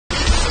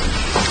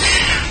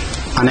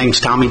My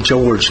name's Tommy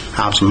George.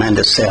 I was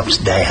Amanda Self's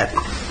dad.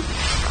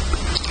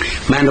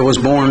 Amanda was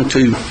born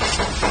to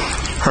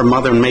her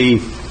mother and me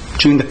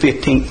June the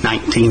 15th,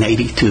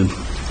 1982.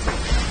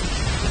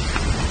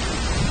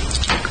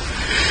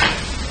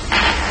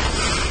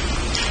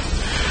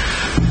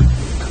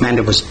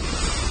 Amanda was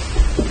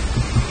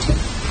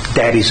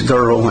Daddy's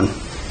girl, and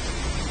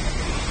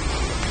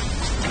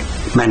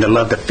Amanda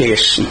loved to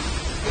fish. And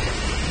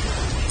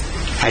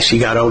as she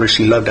got older,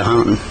 she loved to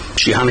hunt.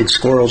 She hunted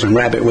squirrels and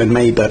rabbit with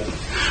me, but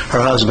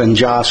her husband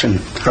Josh and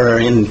her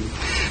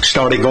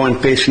started going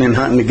fishing and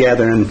hunting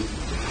together. And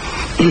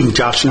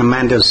Josh and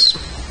Amanda's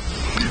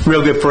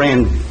real good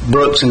friend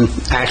Brooks and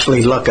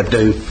Ashley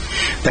Luckadoo,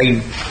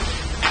 they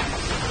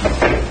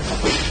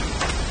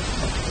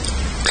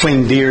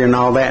clean deer and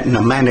all that, and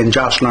Amanda and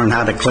Josh learned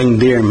how to clean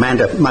deer.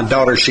 Amanda, my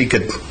daughter, she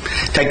could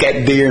take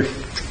that deer,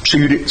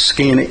 shoot it,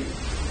 skin it,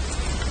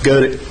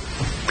 gut it,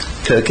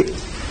 cook it.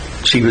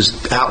 She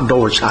was an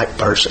outdoors type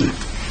person.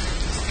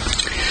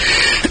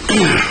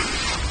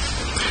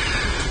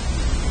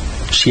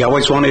 She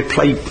always wanted to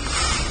play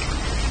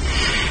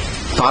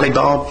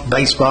volleyball,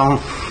 baseball,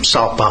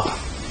 softball.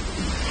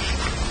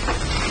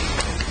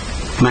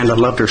 Amanda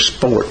loved her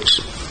sports.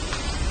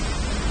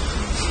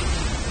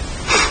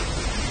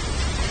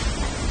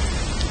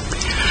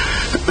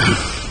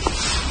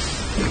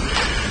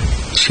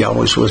 She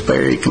always was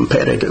very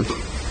competitive.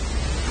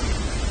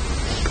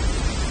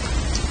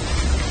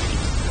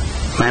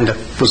 Amanda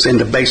was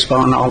into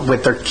baseball and all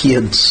with her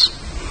kids.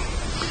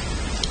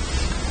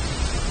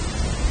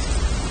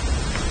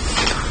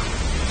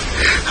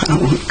 I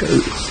don't want to go.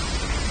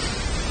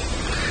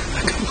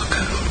 I don't want to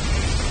go.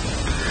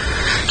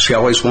 She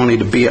always wanted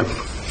to be a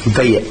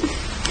vet,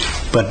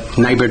 but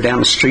neighbor down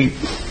the street,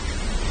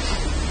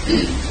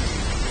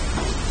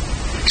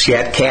 she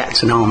had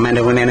cats and all.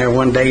 Amanda went in there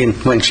one day, and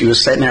when she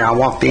was sitting there, I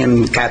walked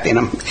in,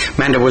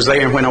 Amanda was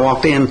there, and when I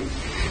walked in,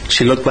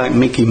 she looked like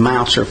Mickey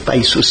Mouse. Her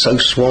face was so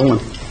swollen,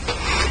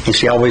 and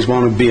she always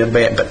wanted to be a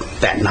vet, but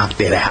that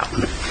knocked it out.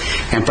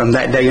 And from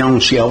that day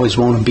on, she always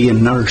wanted to be a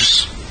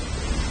nurse.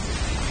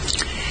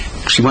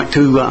 She went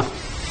to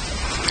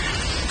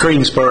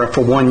Greensboro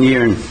for 1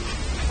 year, and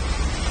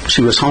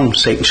she was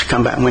homesick, and she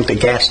come back and went to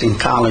Gaston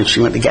College. She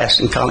went to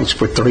Gaston College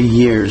for 3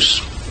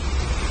 years,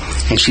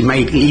 and she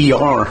made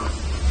ER.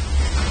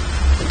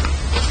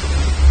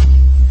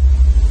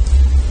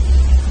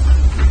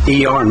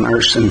 ER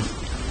nurse, and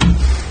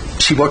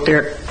she worked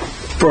there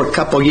for a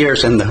couple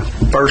years, and the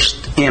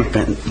first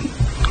infant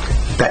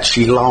that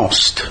she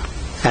lost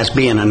as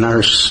being a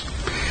nurse,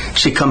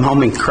 she come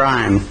home and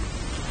crying,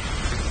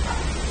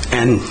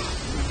 and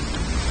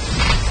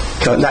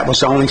that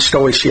was the only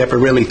story she ever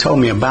really told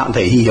me about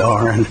the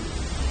ER. And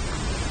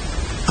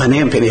an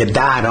infant had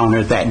died on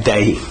her that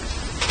day,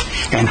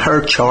 and her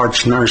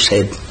charge nurse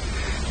had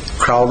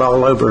crawled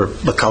all over her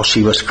because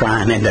she was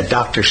crying, and the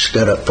doctor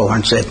stood up for her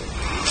and said,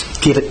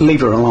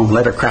 leave her alone,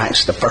 let her cry.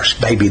 It's the first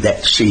baby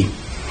that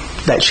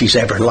she's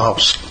ever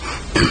lost.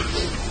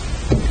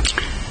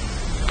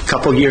 A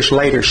couple years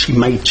later, she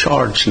made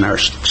charge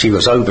nurse. She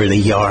was over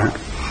the ER.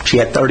 She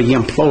had 30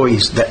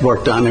 employees that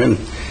worked under her, and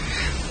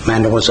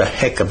Amanda was a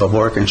heck of a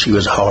worker, and she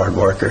was a hard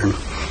worker, and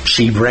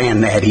she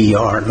ran that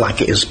ER like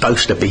it was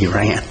supposed to be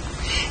ran.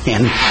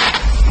 And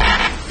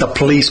the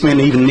policemen,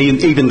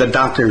 even the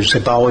doctors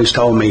have always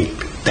told me,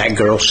 that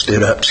girl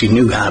stood up. She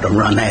knew how to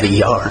run that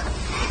ER.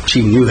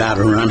 She knew how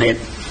to run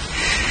it.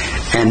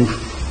 And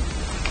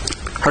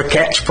her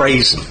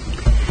catchphrase,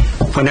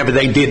 whenever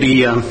they did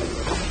the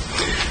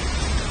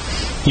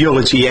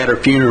eulogy at her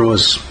funeral,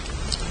 was,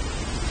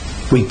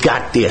 "We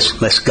got this,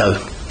 let's go."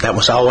 That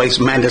was always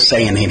Amanda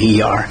saying in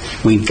ER,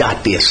 "We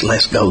got this,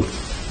 let's go."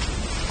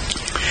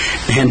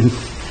 And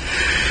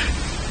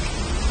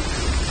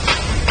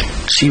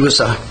she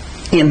was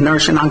in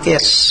nursing, I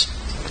guess,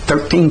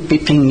 13,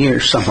 15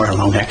 years, somewhere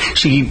along there.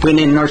 She went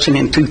in nursing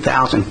in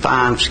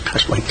 2005. She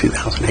passed away in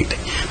 2008.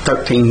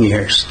 13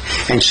 years.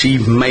 And she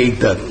made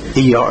the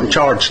ER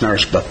charge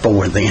nurse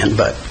before then.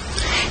 But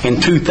in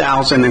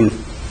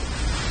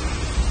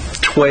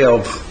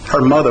 2012,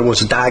 her mother was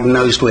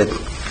diagnosed with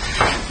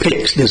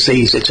Pick's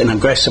disease. It's an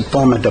aggressive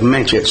form of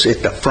dementia. It's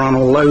at the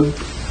frontal lobe.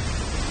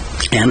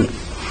 And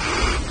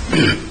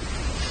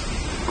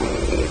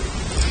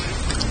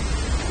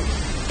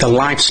the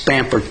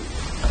lifespan for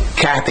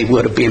Kathy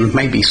would have been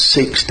maybe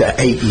 6 to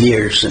 8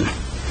 years, and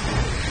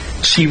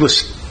she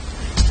was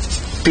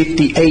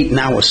 58 and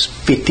I was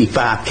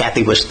 55.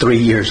 Kathy was 3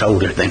 years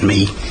older than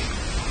me,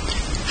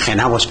 and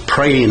I was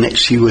praying that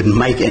she would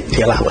make it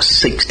until I was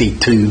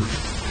 62,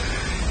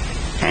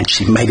 and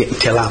she made it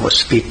until I was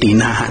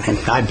 59, and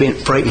I've been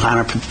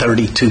Freightliner for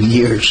 32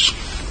 years.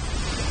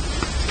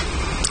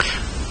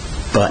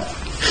 But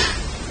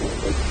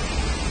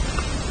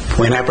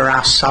whenever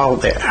I saw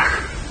that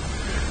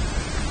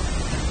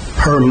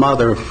her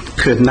mother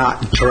could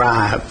not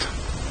drive,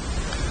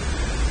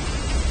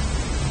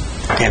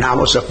 and I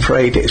was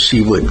afraid that she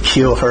would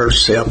kill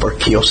herself or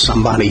kill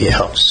somebody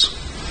else,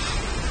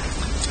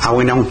 I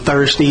went on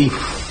Thursday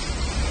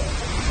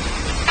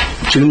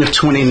June the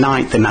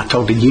 29th, and I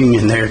told the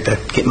union there to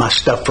get my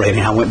stuff ready.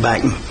 I went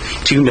back and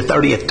June the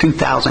 30th,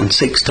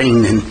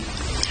 2016, and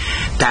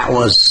that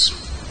was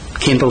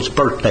Kendall's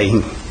birthday.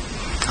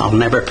 I'll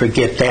never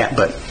forget that,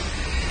 but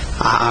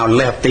I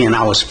left then.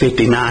 I was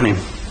 59, and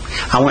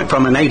I went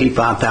from an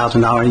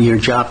 $85,000 a year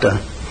job to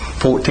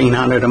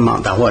 $1,400 a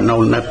month. I wasn't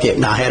old enough yet,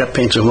 and I had a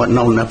pension, wasn't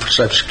old enough for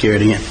Social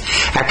Security. And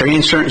after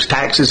insurance,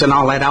 taxes, and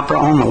all that, I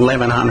brought home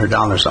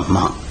 $1,100 a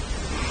month.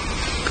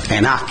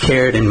 And I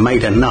cared and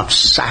made enough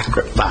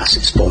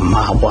sacrifices for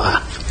my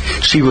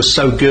wife. She was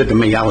so good to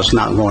me, I was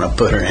not going to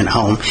put her in a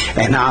home.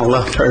 And I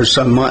loved her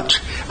so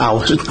much, I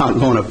was not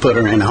going to put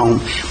her in a home.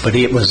 But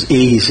it was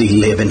easy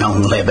living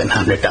on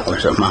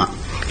 $1,100 a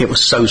month. It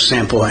was so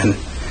simple. And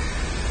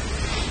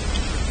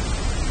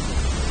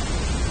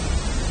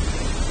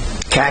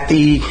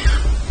Kathy,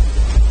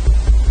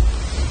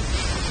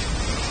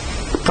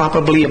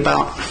 probably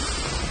about,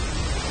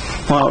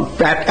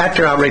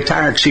 after I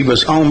retired, she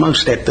was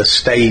almost at the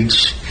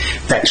stage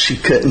that she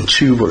couldn't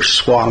chew or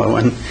swallow.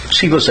 And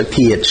she was a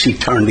kid. She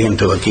turned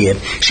into a kid.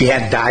 She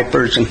had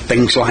diapers and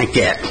things like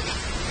that.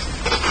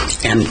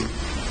 And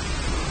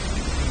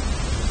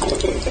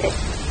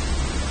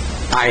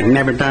I had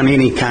never done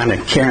any kind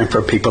of caring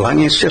for people. I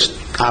mean, it's just,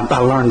 I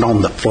learned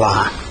on the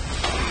fly.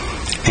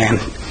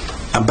 And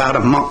about a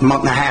month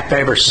and a half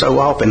every so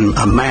often,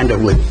 Amanda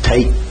would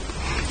take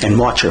and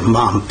watch her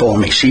mom for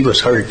me. She was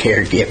her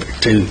caregiver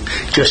too,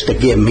 just to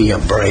give me a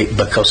break,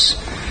 because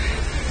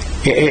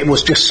it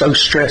was just so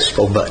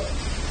stressful. But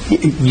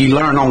you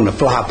learn on the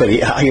fly. But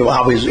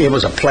it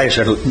was a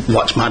pleasure to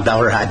watch my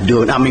daughter. I'd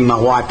do it. I mean, my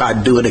wife.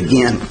 I'd do it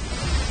again.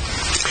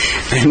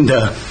 And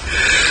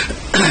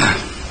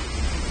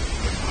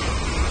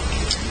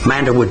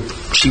Amanda would.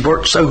 She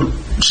worked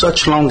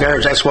such long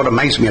hours. That's what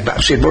amazed me about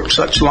her. She'd work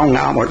such long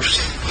hours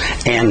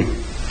and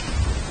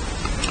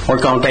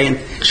work all day, and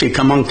she'd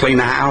come home, clean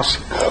the house,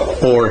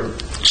 or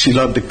she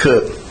loved to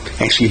cook,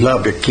 and she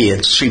loved her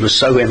kids. She was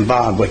so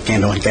involved with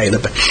Kendall and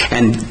Caleb.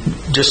 And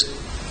just,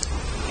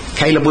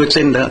 Caleb was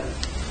in the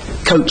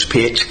coach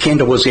pitch,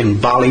 Kendall was in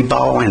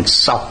volleyball and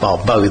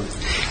softball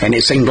both. And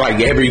it seemed like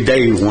every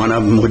day one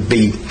of them would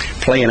be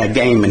playing a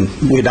game, and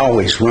we'd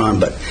always run.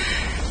 But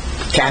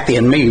Kathy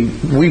and me,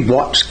 we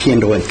watched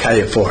Kendall and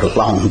Caleb for a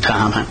long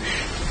time.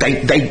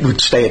 They would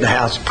stay at the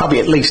house probably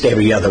at least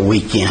every other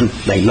weekend.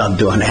 They loved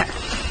doing that.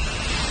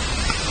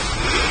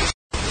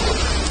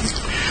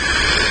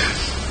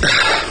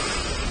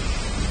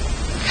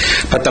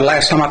 But the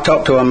last time I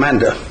talked to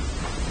Amanda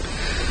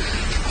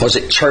was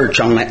at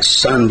church on that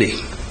Sunday,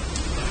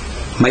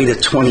 May the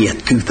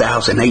 20th,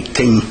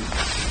 2018.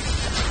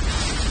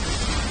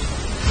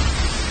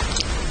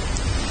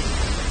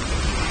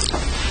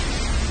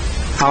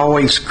 I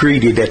always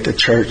greeted at the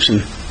church,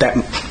 and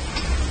I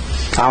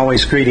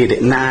always greeted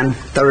at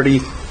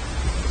 9:30,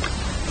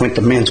 went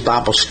to men's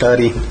Bible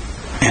study,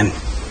 and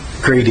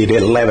greeted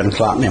at 11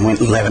 o'clock, and then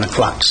went 11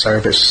 o'clock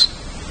service.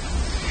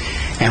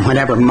 And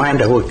whenever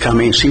Amanda would come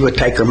in, she would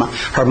take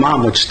her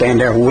mom would stand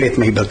there with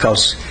me,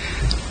 because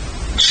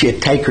she'd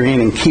take her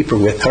in and keep her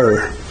with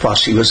her while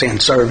she was in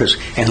service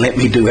and let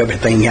me do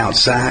everything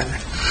outside.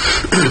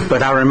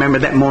 But I remember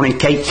that morning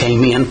Kate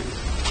came in.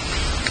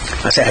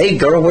 I said, "Hey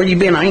girl, where you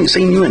been? I ain't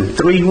seen you in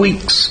 3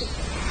 weeks."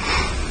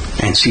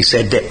 And she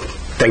said that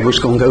they was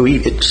going to go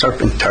eat at Surf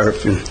and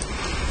Turf. And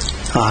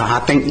I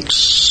think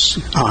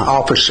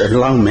Officer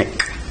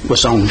Lomick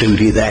was on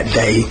duty that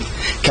day.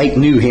 Kate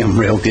knew him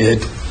real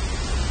good.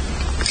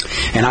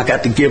 And I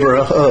got to give her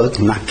a hug,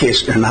 and I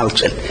kissed her, and I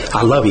said,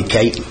 "I love you,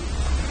 Kate.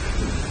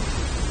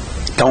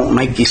 Don't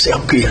make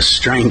yourself be a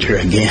stranger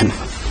again."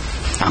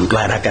 I'm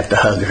glad I got to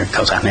hug her,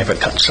 because I never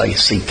got to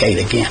see Kate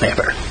again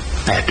ever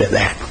after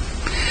that.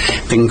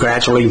 Then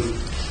gradually,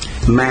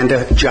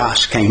 Amanda,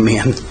 Josh came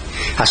in.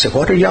 I said,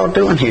 "What are y'all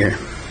doing here?"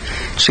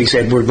 She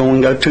said, "We're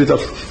going to go to the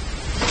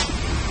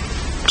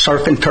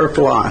Surf and Turf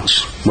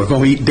Lodge. We're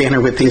going to eat dinner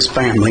with his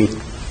family.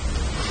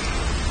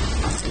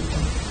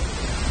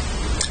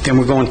 Then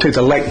we're going to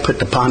the lake and put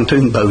the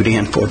pontoon boat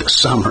in for the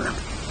summer."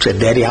 I said,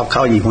 "Daddy, I'll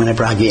call you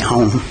whenever I get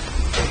home."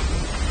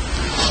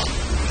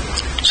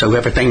 So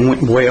everything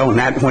went well,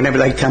 and whenever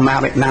they come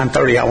out at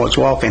 9:30, I was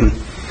walking,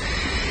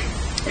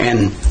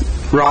 and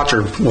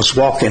Roger was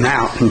walking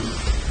out, and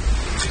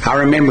I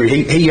remember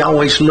he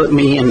always looked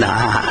me in the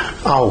eye,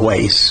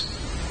 always,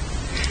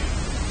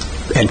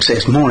 and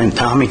says, "Morning,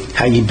 Tommy,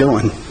 how you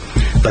doing?"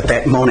 But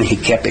that morning he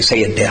kept his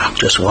head down,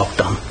 just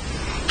walked on.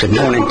 Said,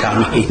 "Morning,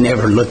 Tommy." He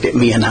never looked at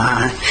me in the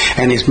eye.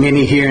 And as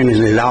many hearings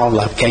as all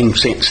I've came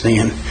since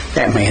then,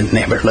 that man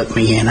never looked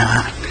me in the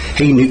eye.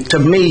 He knew, to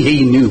me,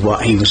 he knew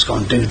what he was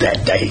going to do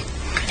that day.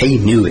 He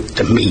knew it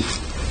to me.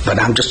 But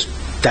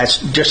that's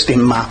just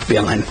in my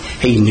feeling.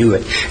 He knew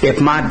it. If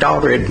my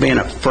daughter had been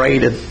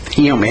afraid of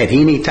him at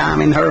any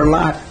time in her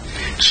life,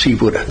 she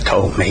would have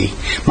told me.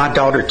 My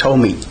daughter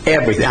told me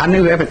everything. I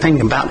knew everything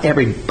about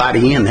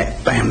everybody in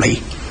that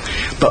family.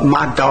 But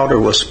my daughter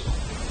was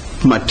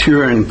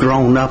mature and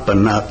grown up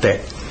enough that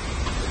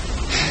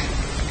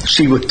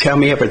she would tell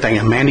me everything.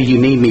 "Amanda, you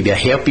need me to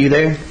help you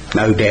there?"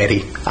 No,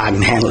 Daddy, I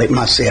can handle it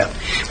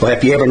myself. Well,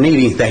 if you ever need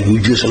anything,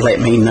 you just let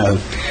me know.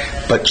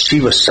 But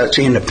she was such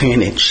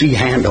independent. She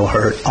handled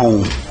her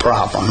own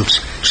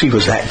problems. She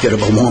was that good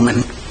of a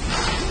woman.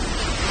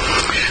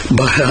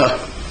 But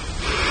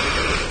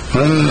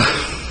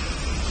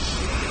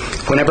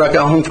whenever I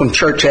got home from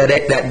church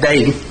that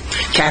day,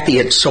 Kathy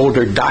had sold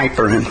her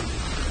diaper, and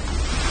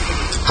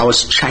I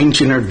was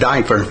changing her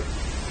diaper.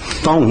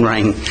 Phone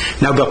rang.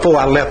 Now, before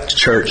I left the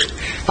church,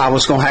 I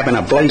was going to have an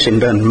ablation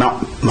done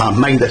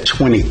May the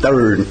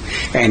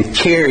 23rd. And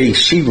Carrie,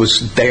 she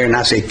was there, and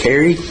I said,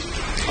 Carrie,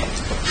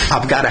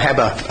 I've got to have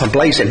a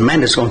ablation.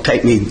 Amanda's going to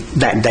take me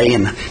that day,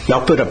 and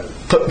y'all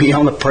put me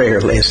on the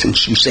prayer list. And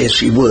she said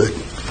she would.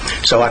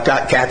 So I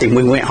got Kathy, and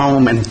we went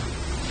home, and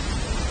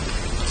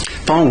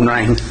phone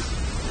rang.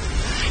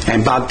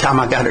 And by the time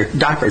I got her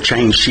diaper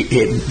changed,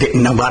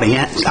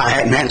 I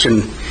hadn't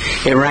answered.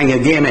 It rang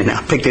again, and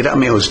I picked it up,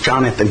 and it was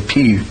Jonathan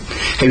Pugh.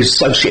 He was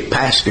associate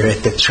pastor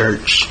at the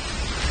church.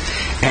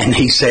 And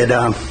he said,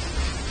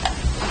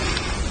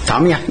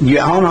 Tommy, you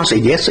at home? I said,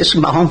 yes, this is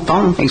my home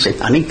phone. He said,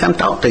 I need to come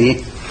talk to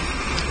you.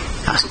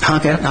 I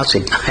hung out, and I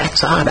said,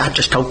 that's odd. I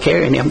just told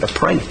Carrie and them to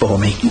pray for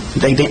me.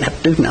 They didn't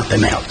have to do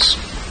nothing else.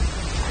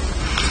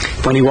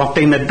 When he walked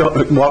through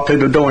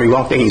the door,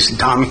 he said,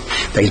 Tommy,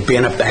 there's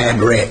been a bad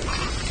wreck.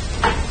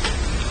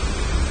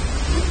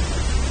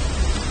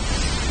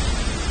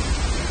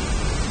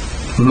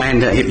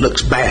 Amanda, it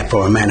looks bad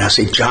for Amanda. I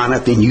said,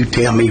 Jonathan, you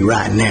tell me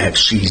right now if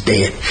she's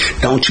dead.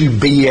 Don't you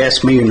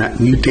BS me or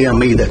nothing. You tell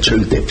me the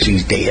truth if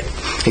she's dead.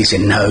 He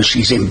said, no,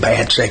 she's in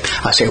bad shape.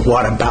 I said,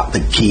 what about the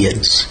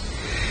kids?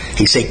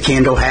 He said,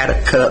 Kendall had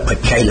a cut,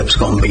 but Caleb's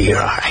going to be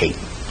all right.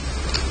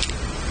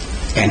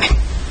 And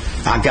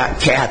I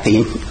got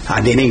Kathy.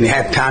 I didn't even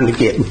have time to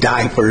get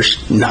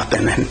diapers,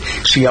 nothing. And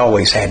she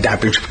always had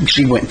diapers.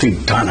 She went through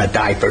a ton of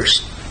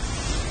diapers.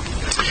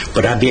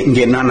 But I didn't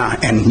get none.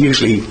 And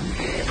usually,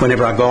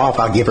 whenever I go off,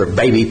 I'll give her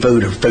baby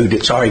food or food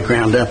that's already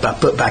ground up. I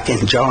put back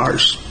in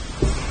jars.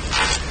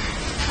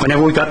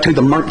 Whenever we got to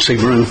the emergency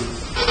room,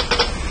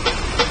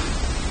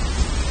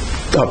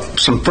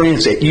 some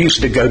friends that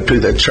used to go to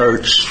the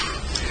church,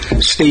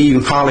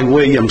 Steve, Holly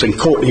Williams, and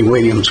Courtney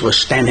Williams, was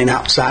standing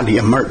outside the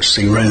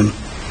emergency room.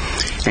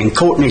 And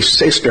Courtney's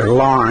sister,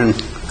 Lauren,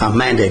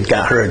 Amanda, had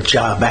got her a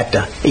job at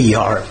the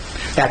ER,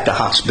 at the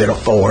hospital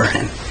for her.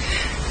 And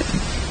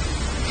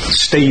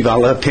Steve, I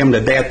loved him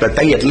to death, but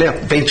they had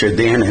left Venture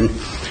then, and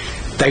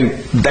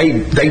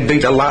they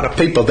beat a lot of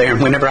people there.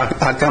 And whenever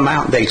I come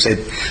out, they said,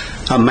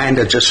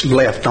 Amanda just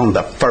left on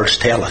the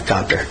first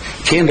helicopter.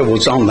 Kendall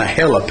was on the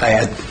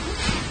helipad.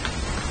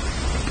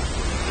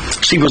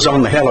 She was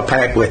on the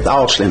helipad with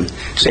Austin,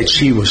 said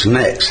she was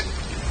next.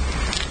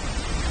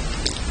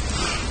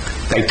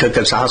 They took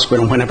us to the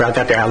hospital. Whenever I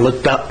got there, I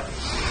looked up.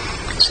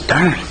 I said,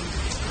 darn,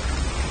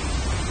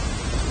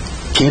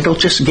 Kendall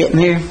just getting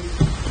here?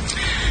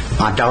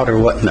 My daughter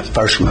wasn't the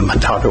first one. My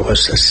daughter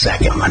was the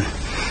second one.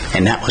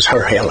 And that was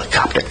her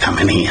helicopter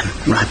coming in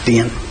right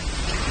then.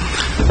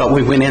 But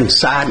we went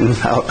inside, and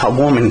a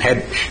woman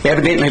had,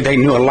 evidently they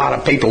knew a lot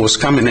of people was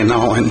coming and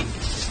all, and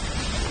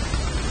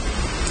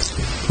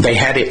they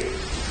had it,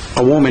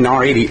 a woman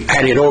already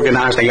had it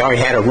organized. They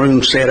already had a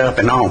room set up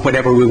and all.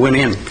 Whenever we went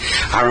in,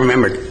 I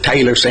remember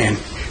Taylor saying,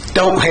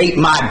 don't hate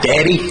my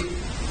daddy.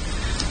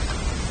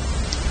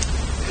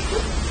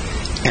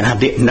 And I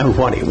didn't know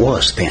what it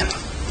was then.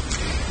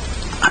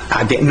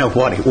 I didn't know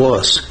what it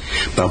was.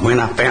 But when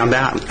I found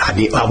out,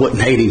 I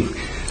wouldn't hate him.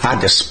 I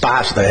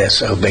despised the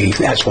SOB.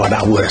 That's what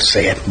I would have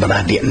said. But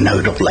I didn't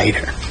know till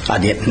later. I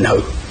didn't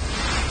know.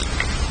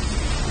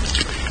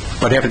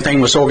 But everything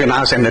was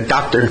organized, and the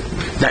doctor,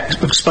 that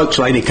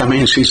spokeslady come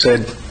in, she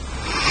said,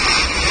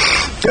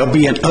 there'll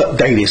be an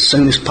update as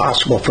soon as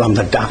possible from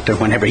the doctor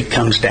whenever he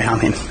comes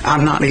down. And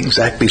I'm not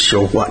exactly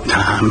sure what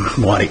time,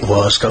 what it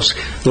was, because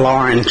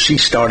Lauren, she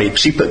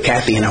put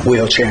Kathy in a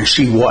wheelchair, and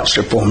she watched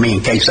her for me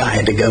in case I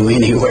had to go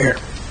anywhere.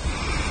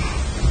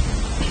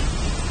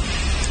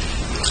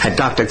 Had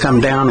doctor come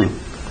down, and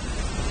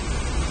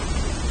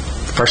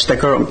first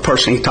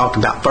person he talked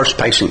about, first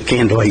patient,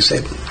 Kendall, he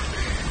said,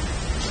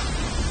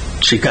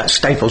 she got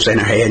staples in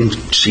her head,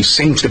 and she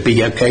seems to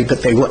be okay,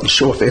 but they wasn't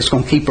sure if it's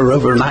going to keep her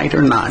overnight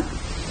or not.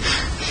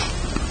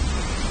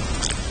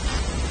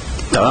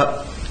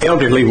 The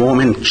elderly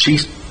woman,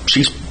 she's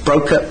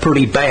broke up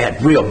pretty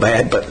bad, real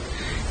bad, but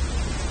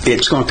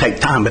it's going to take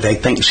time, but they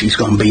think she's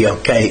going to be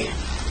okay.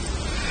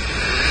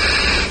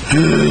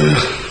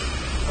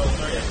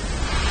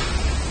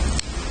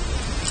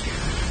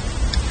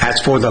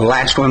 As for the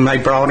last one they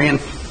brought in,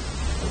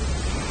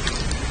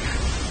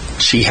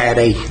 she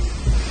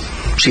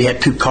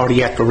had 2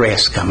 cardiac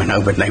arrests coming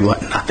over, and there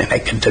wasn't nothing they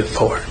could do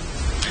for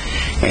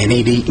her. And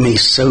it eat me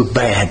so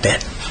bad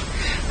that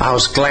I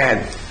was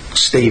glad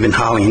Steve and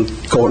Holly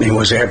and Courtney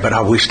was there, but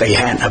I wish they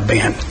hadn't have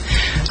been.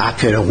 I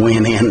could have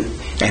went in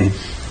and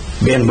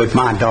been with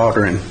my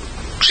daughter, and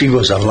she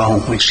was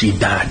alone when she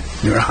died,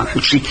 Your Honor.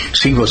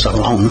 She was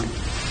alone.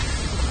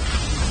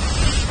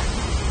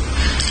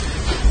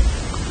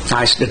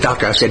 I asked the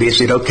doctor, I said,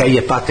 is it okay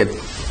if I could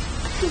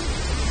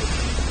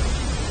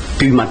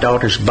do my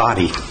daughter's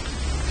body.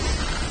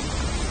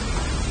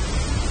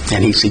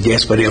 And he said,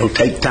 yes, but it'll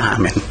take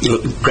time. And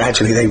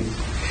gradually they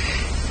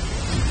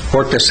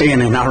worked us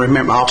in. And I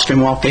remember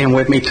Austin walked in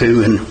with me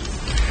too. And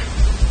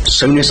as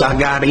soon as I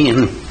got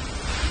in,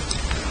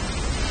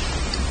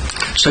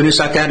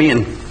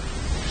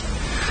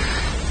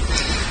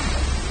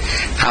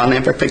 I'll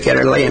never forget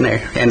her laying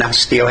there. And I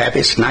still have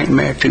this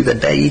nightmare to the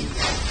day.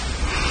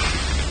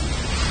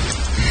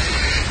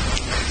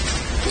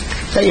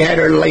 They had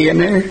her laying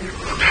there,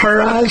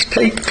 her eyes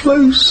taped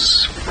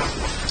close,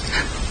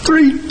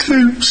 3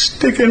 tubes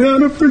sticking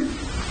out of her.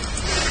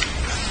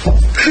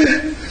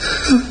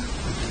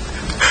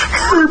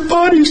 Her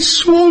body's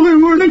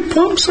swollen where they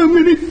pump so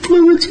many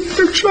fluids and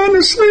they're trying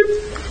to sleep.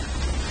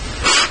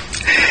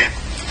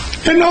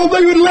 And all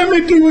they would let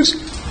me do was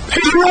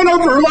run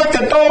over her like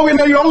a dog, and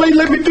they only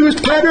let me do is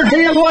pat her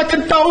hand like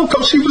a dog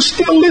because she was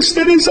still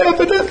listed as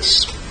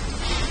evidence.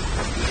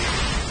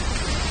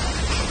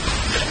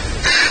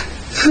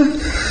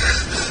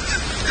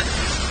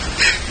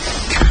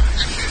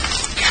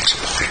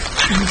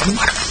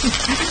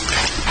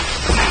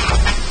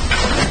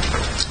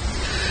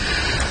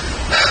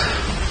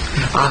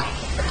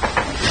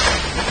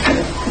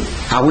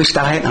 I wished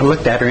I hadn't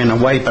looked at her in a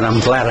way, but I'm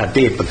glad I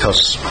did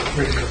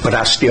but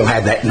I still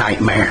had that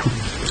nightmare.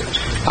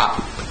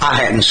 I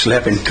hadn't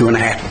slept in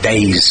 2.5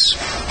 days.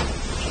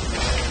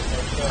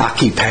 I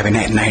keep having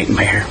that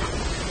nightmare.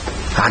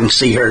 I can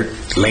see her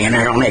laying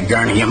there on that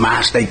gurney and my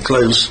eyes stayed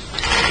closed.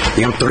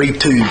 Them 3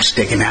 tubes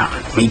sticking out.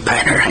 Me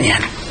patting her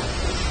hand.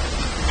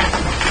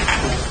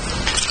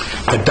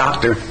 The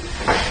doctor,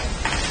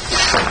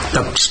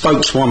 the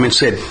spokeswoman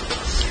said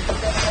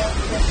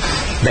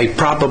they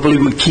probably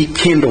would keep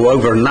Kendall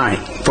overnight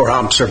for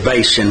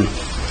observation.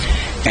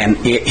 And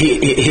it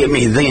hit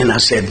me then. I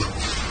said,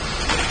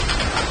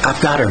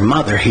 I've got her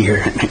mother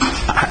here.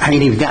 I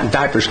ain't even got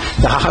diapers.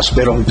 The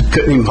hospital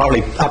couldn't even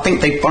hardly, I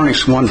think they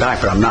furnished 1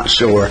 diaper, I'm not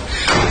sure.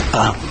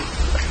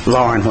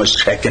 Lauren was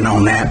checking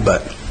on that,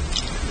 but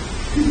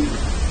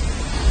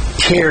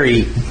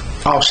Carrie,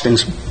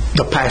 Austin's,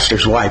 the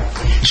pastor's wife,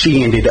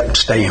 she ended up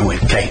staying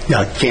with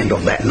Kendall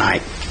that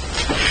night.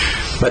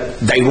 But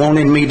they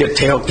wanted me to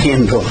tell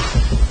Kendall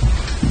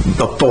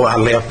before I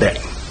left that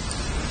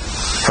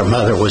her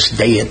mother was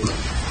dead.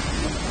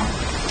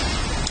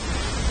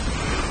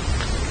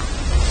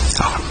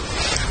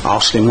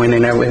 Austin went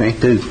in there with me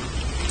too.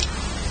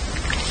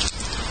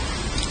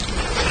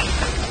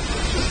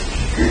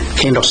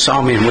 Kendall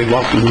saw me and we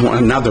walked in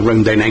another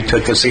room, then they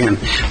took us in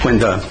when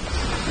the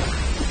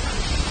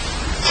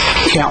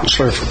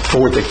counselor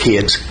for the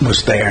kids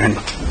was there, and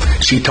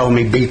she told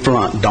me, be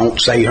blunt, don't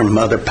say her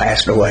mother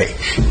passed away.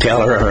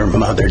 Tell her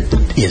mother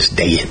is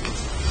dead.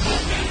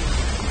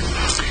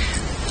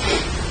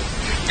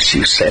 She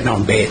was sitting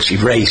on bed. She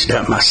raised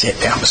up and I sat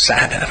down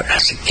beside her. I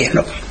said,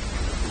 Kendall,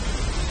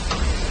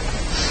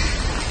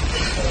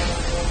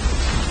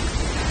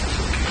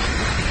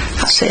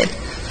 I said,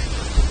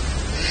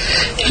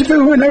 you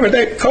know, whenever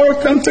that car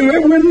come through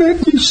that window,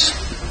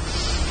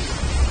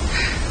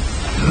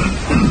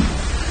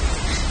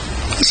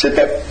 I said,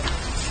 that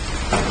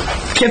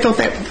Kendall,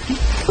 that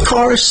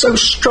car is so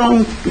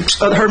strong,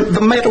 the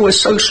metal is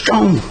so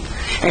strong,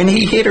 and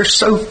he hit her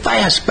so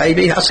fast,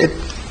 baby. I said,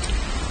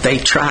 they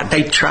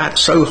tried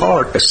so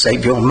hard to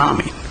save your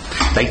mommy.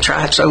 They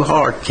tried so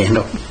hard,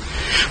 Kendall.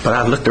 But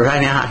I looked her right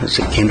in the eye and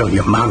said, Kendall,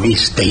 your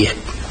mommy's dead.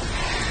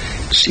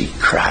 She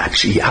cried.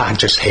 I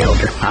just held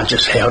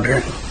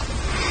her.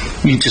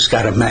 You just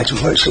got to imagine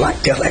what it's like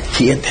to tell that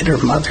kid that her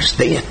mother's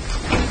dead.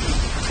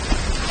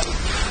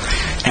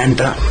 And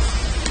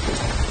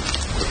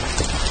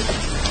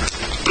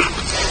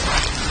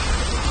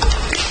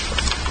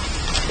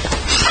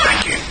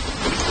thank you.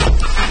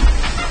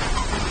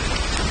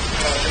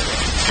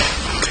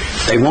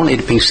 They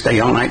wanted me to stay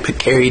all night, but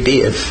Carrie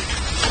did.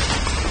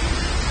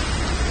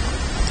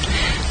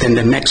 Then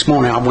the next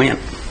morning I went.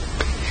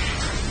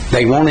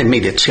 They wanted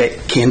me to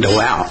check Kendall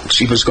out.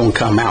 She was going to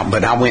come out,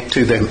 but I went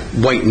to the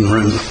waiting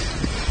room.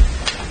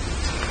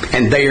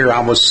 And there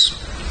I was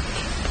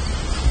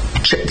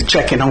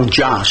checking on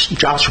Josh.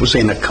 Josh was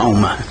in a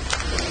coma.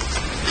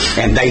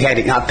 And they had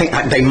him, I think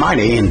they might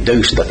have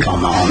induced a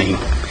coma on him,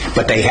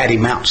 but they had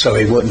him out so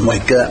he wouldn't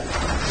wake up.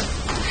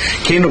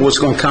 Kendall was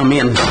going to come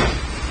in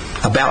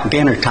about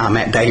dinner time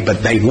that day,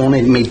 but they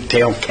wanted me to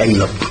tell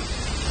Caleb.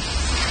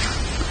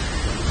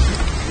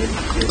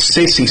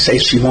 Sissy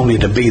said she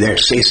wanted to be there.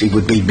 Sissy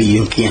would be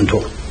being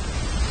Kendall.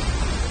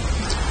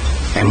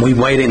 And we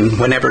waited, and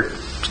whenever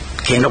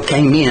Kendall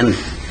came in,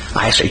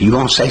 I asked her, you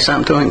want to say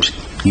something to him?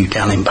 You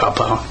tell him,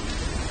 Papa.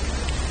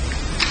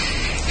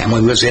 And we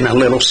was in a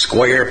little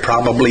square,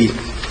 probably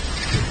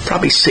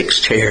 6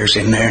 chairs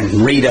in there,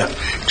 and Rita,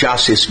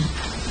 Josh's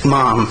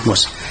mom,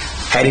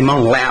 had him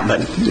on the lap,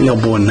 but the little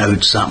boy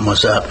knowed something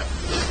was up.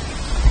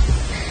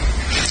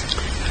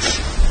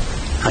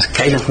 I said,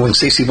 Caleb, when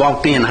Sissy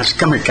walked in, I said,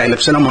 come here,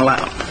 Caleb, sit on my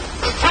lap.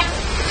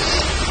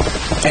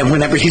 And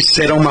whenever he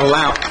sat on my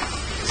lap,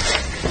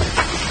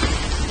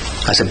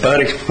 I said,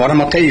 buddy, what I'm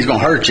going to tell you is going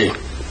to hurt you.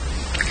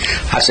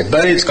 I said,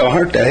 buddy, it's going to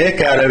hurt the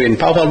heck out of you, and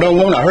Papa don't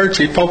want to hurt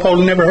you. Papa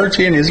never hurt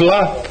you in his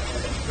life.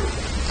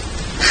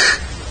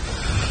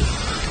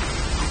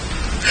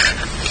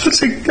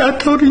 I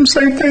told him the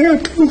same thing I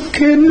told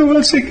Caleb.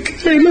 I said,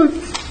 Caleb,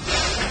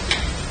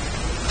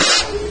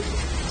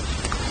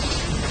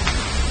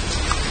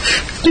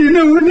 you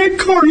know when that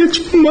car hit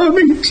your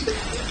mommy?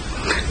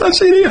 I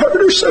said, it hurt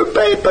her so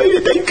bad, baby,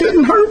 they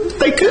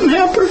couldn't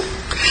help her.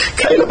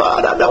 Caleb,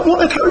 I don't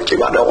want to hurt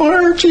you. I don't want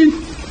to hurt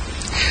you.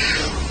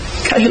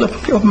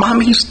 Caleb, your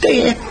mommy's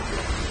dead.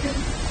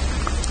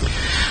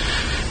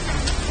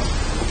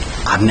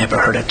 I've never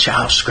heard a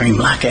child scream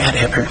like that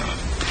ever.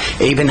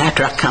 Even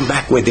after I come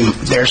back with him,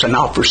 there's an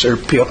officer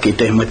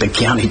Pilkington with the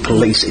county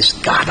police. Says,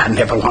 God, I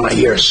never want to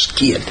hear a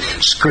kid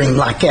scream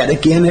like that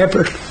again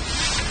ever.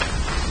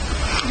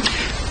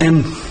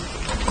 And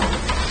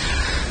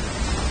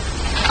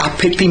I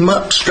picked him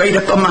up straight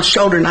up on my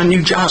shoulder, and I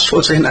knew Josh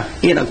was in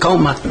a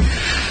coma.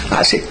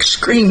 I said,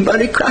 scream,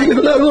 buddy, cry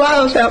your little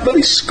eyes out,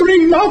 buddy,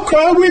 scream. I'll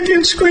cry with you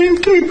and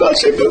scream too. I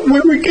said, but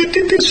when we get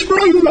to this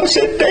room, I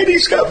said,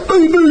 Daddy's got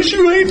boo-boos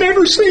you ain't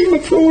never seen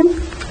before.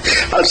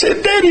 I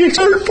said, Daddy, it's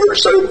hurt for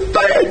so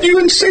bad. You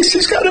and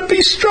Sissy's got to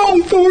be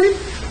strong for him.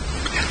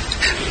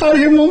 I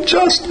didn't want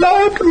Josh to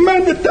die after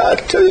Amanda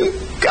died too.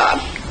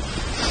 God.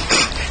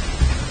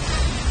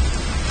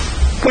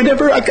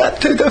 Whenever I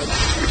got to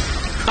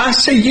I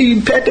see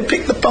you had to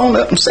pick the phone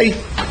up and say,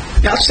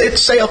 I said,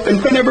 Self,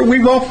 and whenever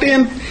we walked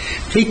in,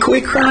 he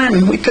quit crying,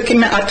 and I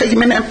took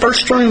him in that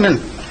first room,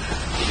 and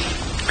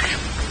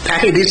I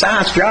had his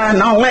eyes dry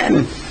and all that,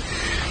 and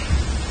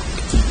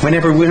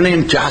whenever we went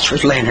in, Josh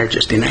was laying there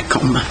just in that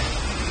coma.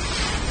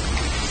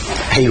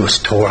 He was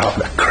tore all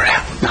to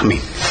crap.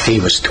 He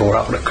was tore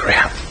all to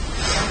crap.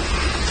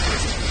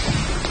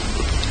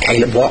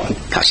 Caleb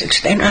walked. I said,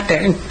 stand right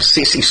there. And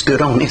Sissy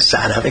stood on this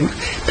side of him.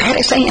 Pat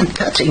his hand,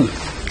 touch him.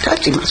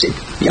 Touch him. I said,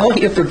 y'all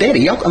here for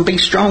Daddy. Y'all gonna be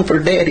strong for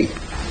Daddy.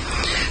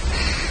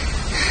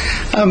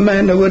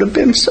 Amanda would have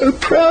been so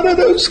proud of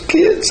those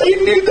kids. They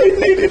knew they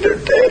needed their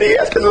daddy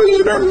after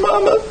losing their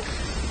mama.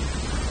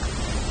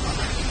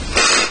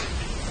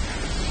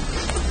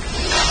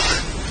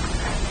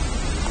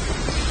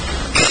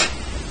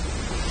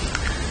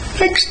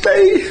 Next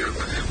day,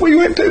 we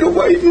went to the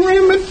waiting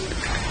room,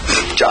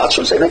 and Josh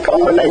was in a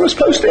coma, and they were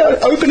supposed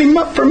to open him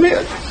up for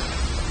mid.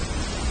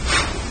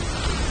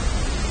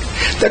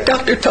 The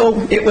doctor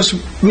told it was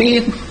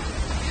me,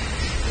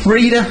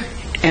 Rita,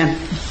 and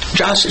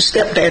Josh's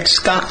stepdad,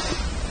 Scott.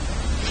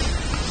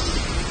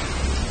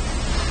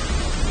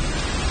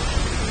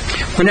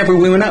 Whenever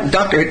we went up, the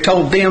doctor had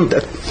told them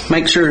to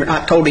make sure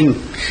I told him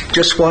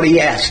just what he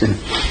asked and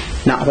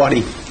not what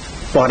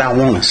I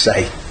want to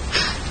say.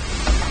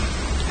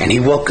 And he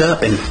woke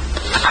up and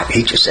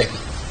he just said,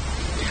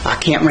 I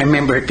can't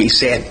remember if he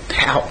said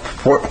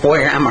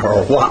where am I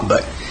or what,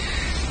 but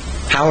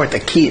how are the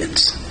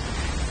kids?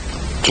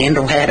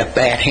 Kendall had a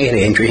bad head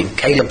injury, and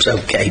Caleb's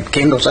okay.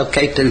 Kendall's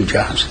okay too,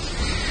 Josh.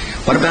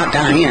 What about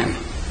Diane?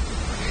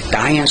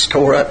 Diane's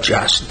tore up,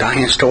 Josh.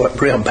 Diane's tore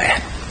up real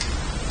bad.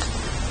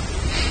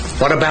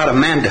 What about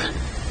Amanda?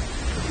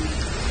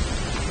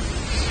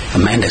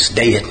 Amanda's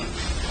dead.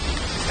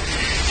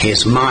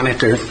 His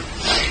monitor,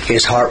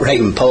 his heart rate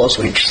and pulse,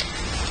 who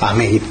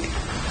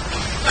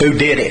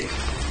did it?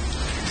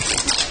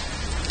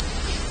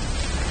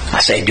 I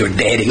said, your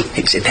daddy.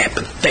 He said, that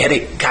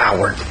pathetic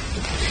coward.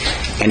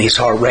 And his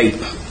heart rate,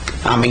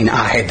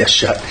 I had to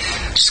shut.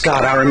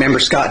 Scott, I remember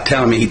Scott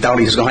telling me he thought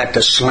he was going to have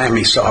to slam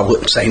me so I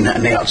wouldn't say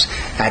nothing else.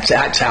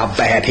 That's how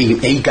bad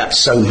he got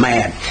so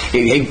mad.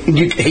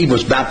 He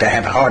was about to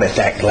have a heart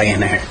attack laying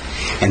there.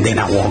 And then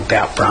I walked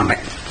out from it.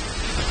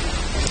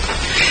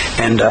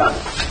 And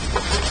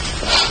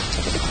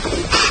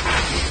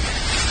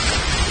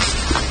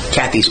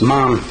Kathy's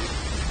mom,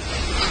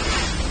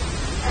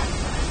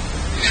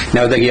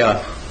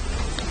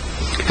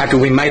 after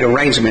we made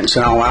arrangements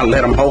and all, I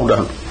let them hold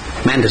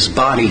Amanda's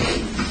body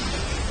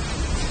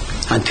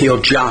until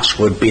Josh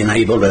would be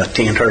able to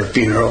attend her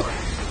funeral.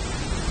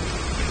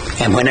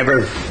 And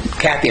whenever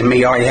Kathy and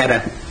me already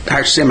had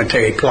our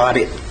cemetery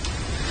plotted,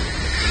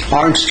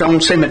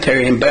 Armstrong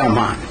Cemetery in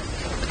Belmont,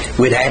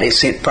 we'd had it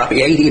since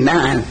probably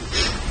 89.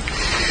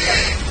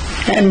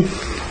 And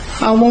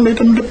I wanted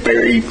them to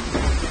bury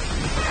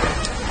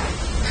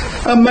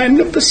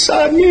Amanda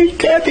beside me and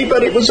Kathy,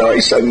 but it was already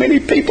so many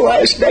people.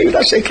 I asked David,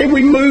 I said, can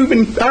we move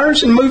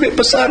ours and move it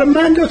beside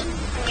Amanda?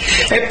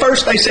 At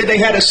first they said they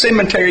had a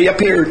cemetery up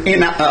here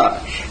in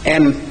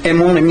and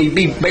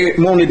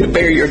wanted to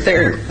bury her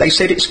there. They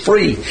said it's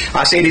free.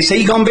 I said, is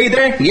he going to be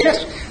there?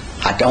 Yes.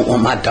 I don't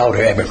want my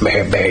daughter ever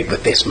buried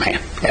with this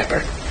man.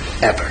 Ever.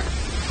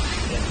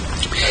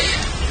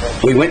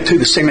 We went to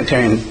the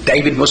cemetery, and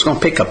David was going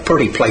to pick a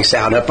pretty place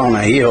out up on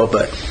a hill,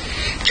 but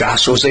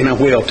Josh was in a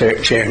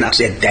wheelchair, and I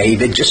said,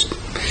 David, just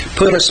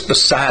put us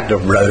beside the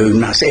road.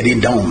 And I said,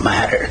 it don't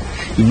matter.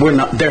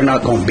 They're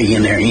not going to be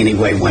in there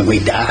anyway when we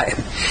die.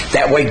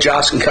 That way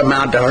Josh can come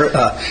out to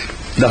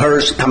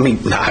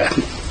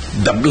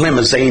the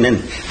limousine, and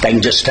they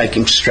can just take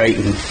him straight,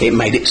 and it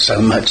made it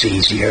so much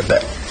easier.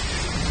 But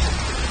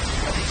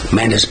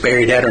Amanda's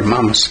buried at her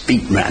mama's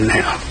feet right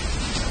now.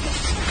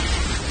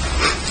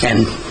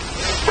 And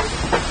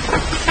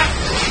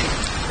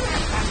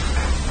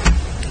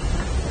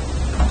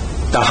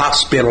the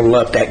hospital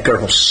loved that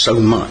girl so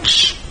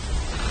much.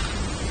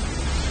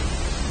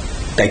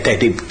 They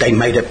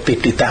made a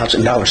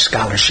 $50,000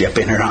 scholarship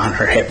in her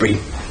honor every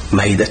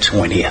May the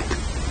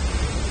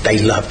 20th. They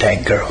loved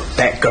that girl.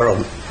 That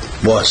girl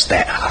was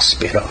that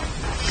hospital.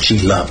 She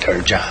loved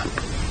her job.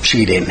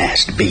 She didn't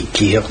ask to be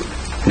killed.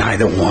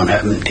 Neither one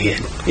of them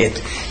did.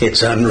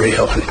 It's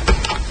unreal.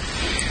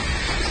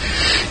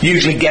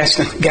 Usually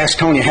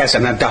Gastonia has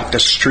an adopt a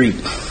street.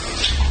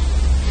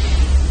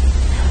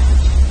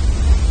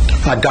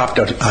 Adopt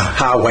a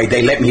highway.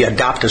 They let me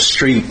adopt a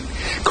street.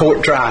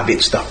 Court Drive,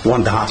 it's the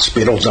one the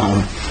hospital's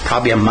on,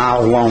 probably a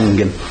mile long.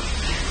 And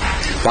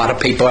a lot of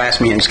people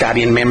ask me, and it's got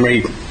in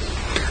memory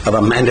of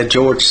Amanda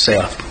George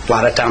Self. A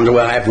lot of times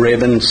we'll have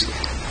ribbons,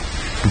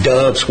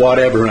 doves,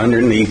 whatever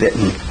underneath it.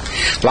 And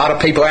a lot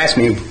of people ask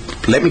me,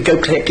 let me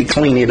go help you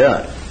clean it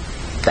up.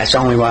 That's the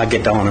only way I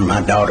get to honor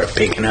my daughter,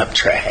 picking up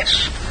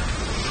trash.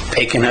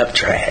 Picking up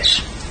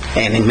trash.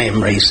 And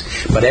memories.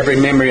 But every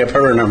memory of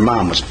her and her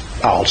mom was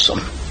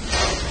awesome.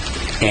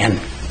 And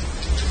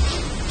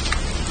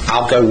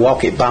I'll go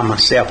walk it by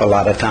myself a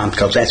lot of times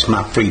because that's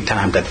my free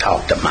time to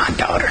talk to my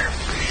daughter.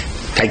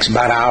 It takes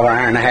about an hour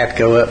and a half to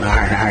go up, an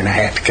hour and a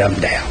half to come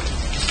down.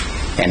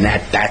 And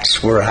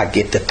that's where I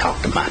get to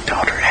talk to my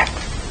daughter at.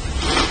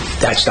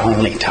 That's the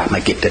only time I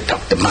get to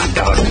talk to my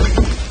daughter.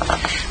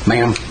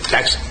 Ma'am,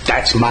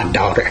 that's my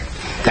daughter.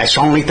 That's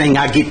the only thing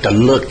I get to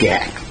look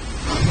at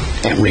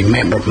and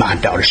remember my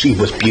daughter. She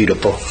was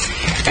beautiful.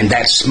 And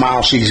that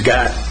smile she's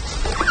got,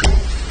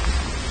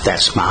 that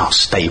smile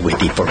stay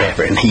with you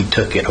forever. And he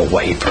took it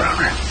away from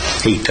her.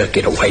 He took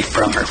it away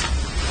from her.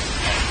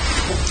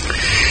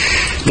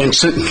 Then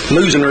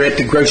losing her at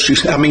the grocery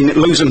store,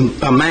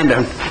 losing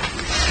Amanda,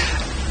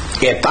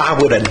 if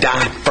I would have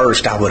died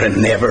first, I would have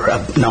never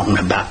have known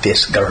about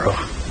this girl.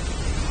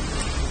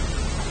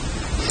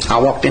 I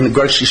walked in the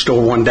grocery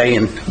store one day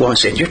and one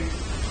said,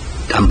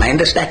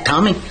 Amanda's that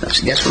Tommy? I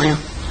said, yes, ma'am.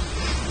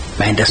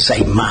 Amanda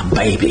saved my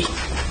baby.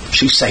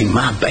 She saved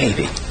my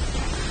baby.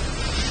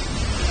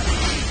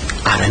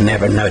 I'd have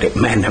never known it.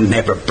 Amanda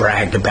never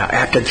bragged about.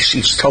 After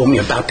she told me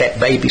about that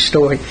baby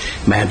story,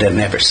 Amanda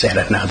never said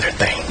another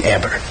thing,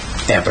 ever.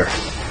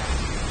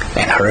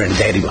 And her and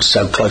Daddy was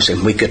so close,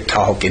 and we could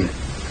talk.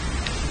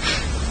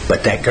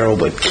 But that girl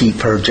would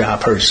keep her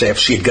job herself.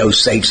 She'd go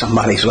save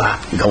somebody's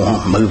life and go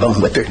on, move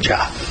on with her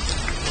job.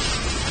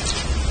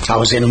 I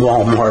was in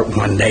Walmart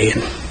one day,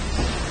 and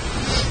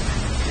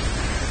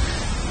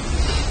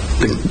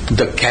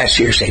the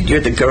cashier said,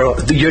 you're the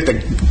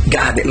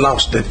guy that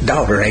lost the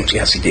daughter, ain't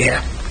you? I said,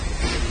 yeah.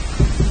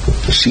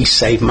 She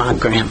saved my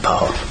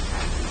grandpa.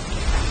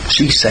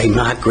 She saved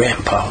my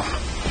grandpa.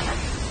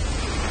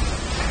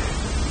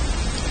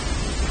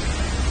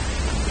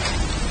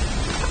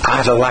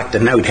 I'd have liked to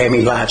know how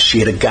many lives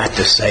she'd have got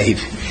to save.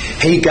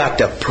 He got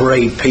to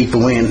parade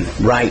people in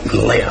right and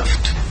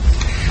left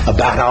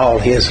about all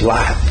his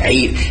life.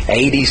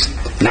 80s,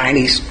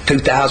 90s,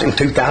 2000,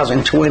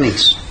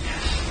 2020s.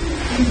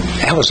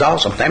 That was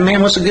awesome. That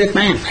man was a good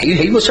man.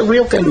 He was a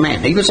real good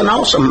man. He was an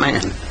awesome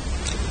man.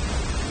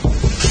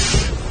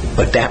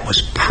 But that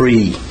was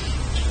pre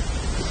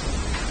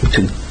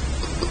to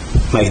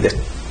May the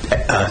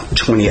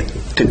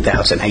 20th,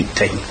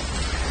 2018.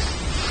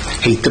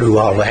 He threw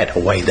all that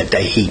away the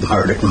day he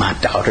murdered my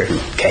daughter and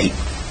Kate.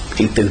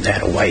 He threw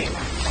that away.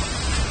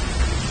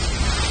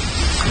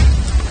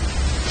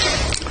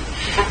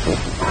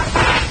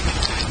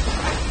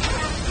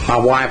 My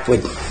wife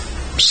would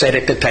sit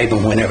at the table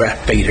whenever I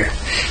feed her.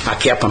 I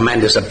kept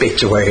Amanda's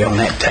obituary on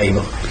that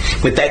table.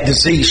 With that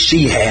disease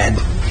she had,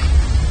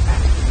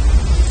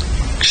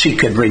 she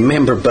could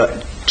remember,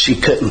 but she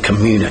couldn't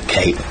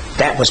communicate.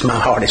 That was my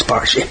hardest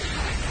part. She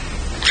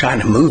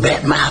trying to move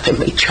that mouth and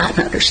me trying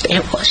to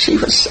understand what she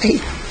was saying.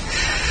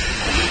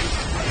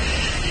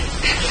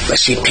 But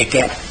she'd pick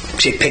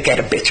that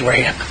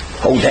obituary up,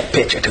 hold that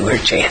picture to her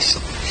chest,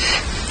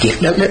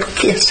 give it a little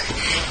kiss,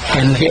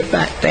 and lay it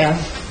back down.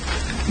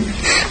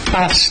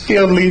 I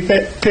still leave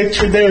that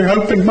picture there,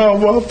 hoping my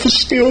wife was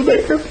still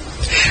there.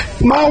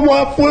 My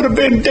wife would have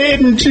been dead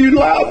in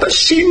July, but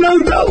she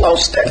knew I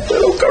lost that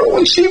little girl,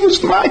 and she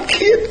was my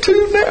kid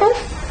too now.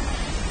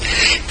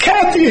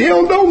 Kathy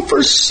held on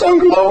for so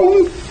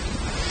long,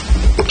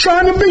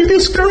 trying to be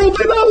this girl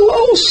that I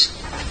lost.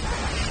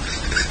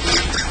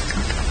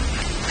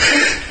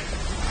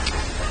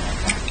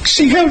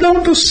 She held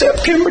on to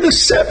September the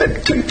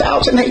 7th,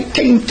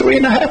 2018,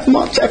 3.5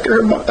 months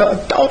after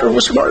her daughter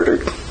was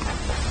murdered.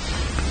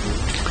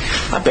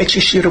 I bet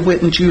you should have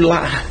went in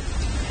July.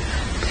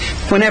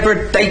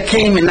 Whenever they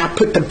came and I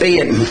put the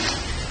bed in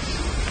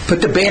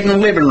the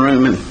living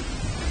room, and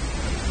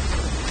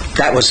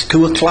that was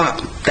 2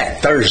 o'clock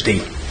that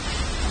Thursday.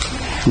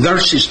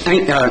 Nurse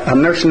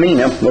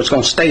Nina was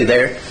going to stay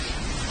there,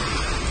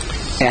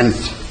 and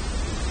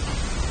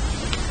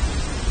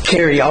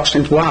Carrie,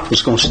 Austin's wife,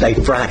 was going to stay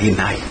Friday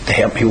night to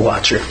help me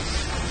watch her.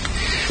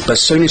 But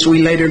as soon as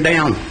we laid her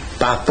down,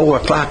 by 4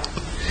 o'clock,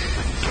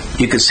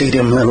 you could see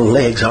them little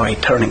legs already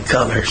turning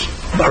colors.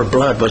 Her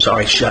blood was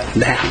already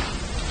shutting down.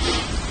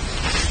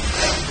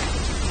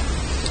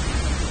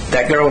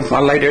 That girl, I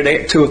laid her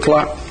there at 2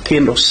 o'clock,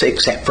 10 to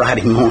 6 that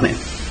Friday morning.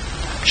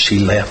 She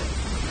left.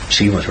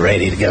 She was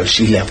ready to go.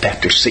 She left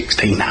after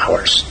 16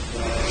 hours.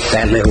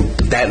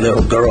 That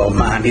little girl of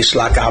mine, it's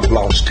like I've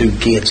lost 2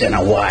 kids and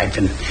a wife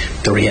in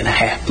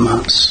 3.5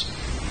 months.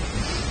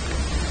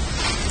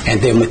 And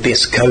then with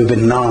this COVID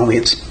and all,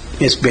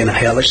 it's been a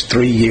hellish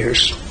 3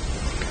 years.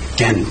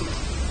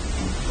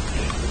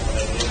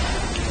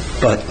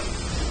 But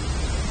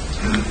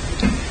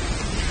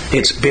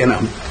it's been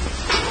a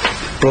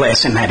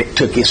blessing that it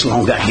took this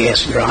long, I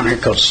guess, Your Honor,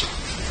 because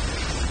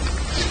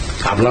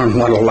I've learned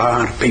what a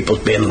lot of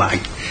people's been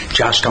like.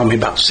 Josh told me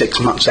about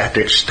 6 months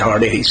after it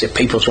started, he said,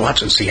 people's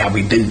watching, see how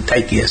we do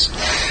take this.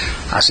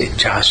 I said,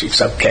 Josh,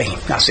 it's okay.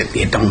 I said,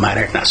 it don't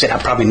matter. And I said, I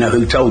probably know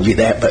who told you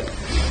that, but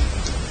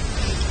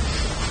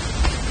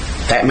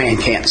that man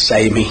can't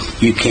save me.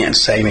 You can't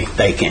save me.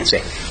 They can't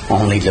save me.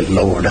 Only the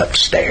Lord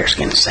upstairs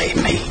can save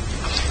me.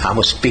 I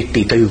was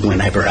 52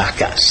 whenever I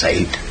got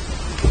saved.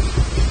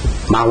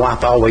 My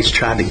wife always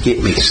tried to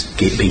get me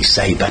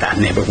saved, but I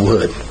never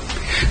would.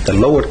 The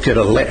Lord could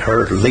have let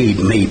her lead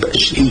me, but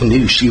He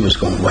knew she was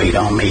going to wait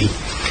on me.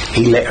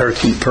 He let her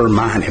keep her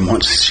mind, and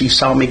once she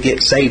saw me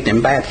get saved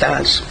and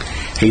baptized,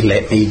 He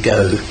let me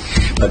go.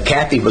 But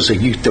Kathy was a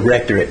youth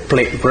director at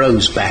Flint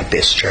Rose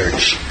Baptist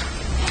Church.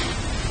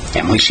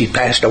 And when she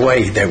passed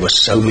away, there was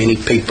so many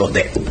people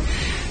that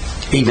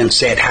even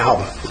said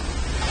how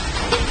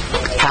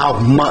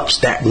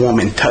much that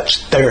woman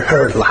touched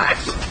her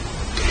life.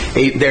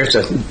 There's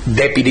a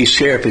deputy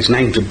sheriff, his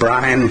name's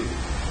Brian.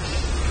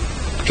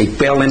 He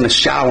fell in the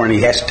shower and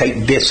he has to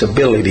take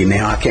disability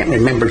now. I can't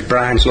remember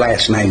Brian's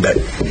last name, but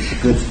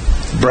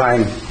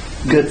Brian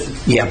Goodson.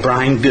 Yeah,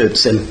 Brian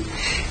Goodson.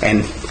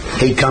 And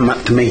he come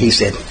up to me, he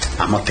said,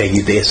 I'm going to tell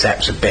you this, that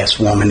was the best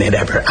woman that I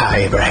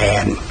ever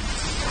had.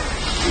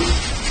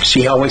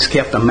 She always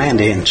kept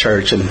Amanda in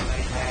church, and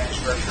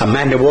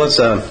Amanda was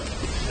at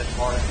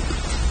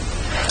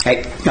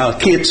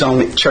Kids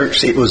On at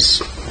church. It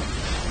was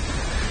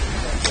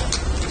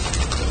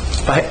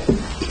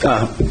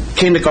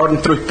kindergarten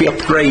through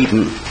 5th grade,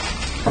 and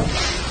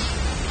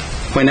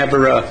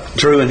whenever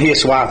Drew and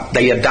his wife,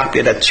 they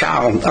adopted a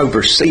child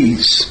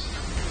overseas,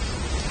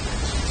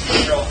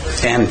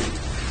 and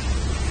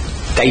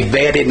they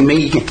vetted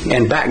me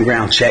and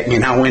background checked me,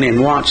 and I went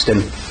and watched,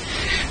 and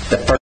the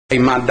first day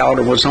my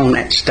daughter was on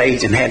that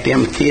stage and had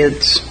them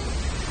kids,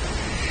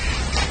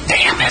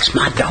 damn, that's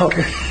my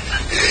daughter.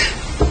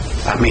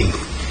 I mean,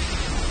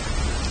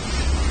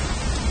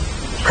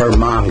 her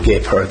mom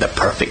gave her the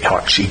perfect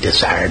heart she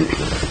desired,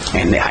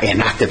 and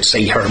I could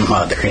see her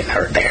mother in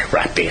her there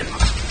right then.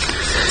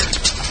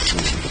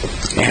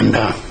 And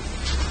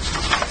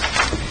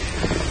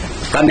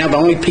right now the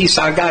only peace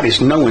I got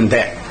is knowing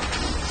that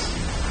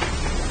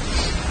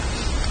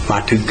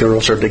my 2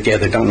 girls are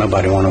together. Don't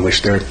nobody want to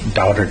wish their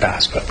daughter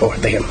dies before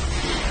them.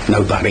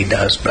 Nobody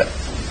does, but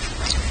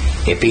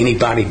if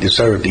anybody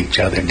deserved each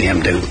other,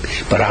 them do.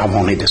 But I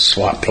wanted to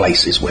swap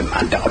places with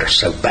my daughter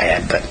so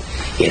bad, but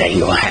it ain't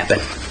gonna happen.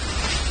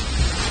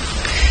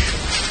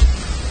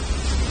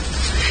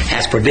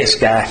 As for this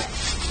guy,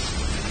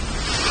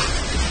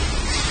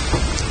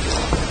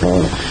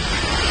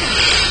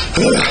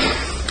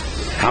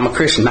 I'm a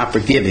Christian, I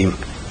forgive him,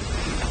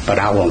 but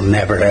I will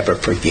never ever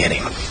forget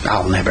him.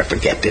 I'll never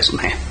forget this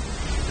man.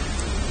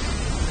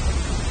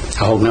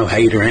 I hold no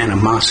hate or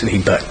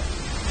animosity, but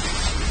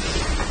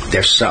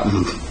there's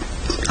something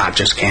I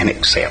just can't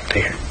accept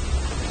here.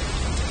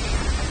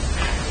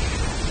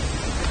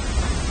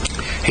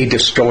 He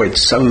destroyed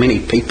so many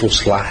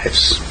people's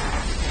lives.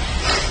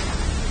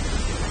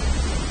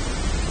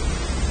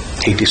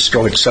 He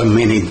destroyed so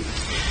many,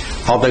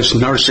 all those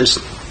nurses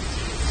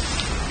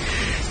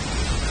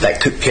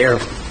that took care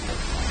of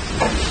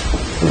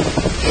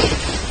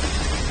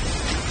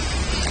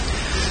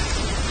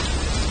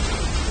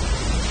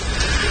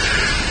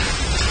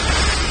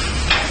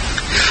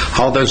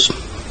all those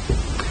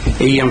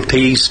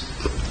EMTs,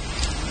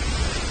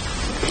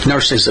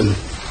 nurses, and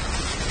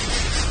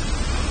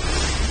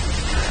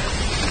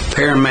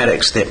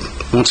paramedics that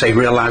once they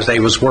realized they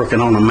was working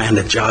on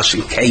Amanda, Josh,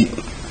 and Kate,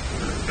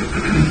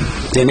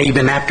 then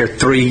even after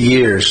 3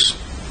 years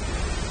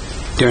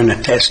during the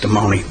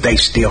testimony, they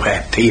still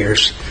have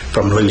tears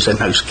from losing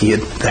those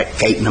kids, that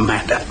Kate and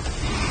Amanda.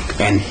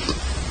 And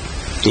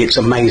it's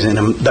amazing,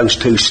 those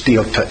 2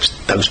 still touch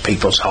those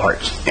people's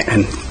hearts.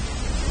 And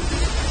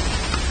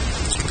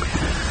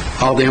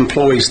all the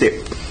employees that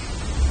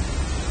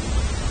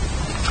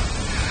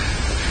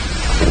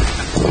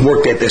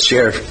worked at the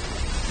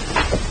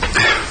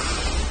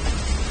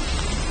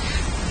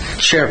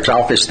sheriff's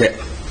office that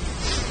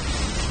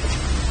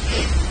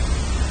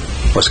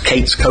was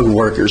Kate's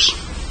co-workers,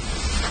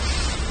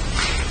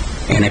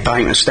 and if I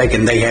ain't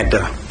mistaken, they had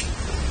to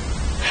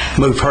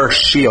move her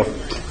shift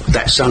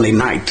that Sunday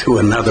night to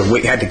another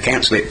week, had to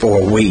cancel it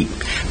for a week,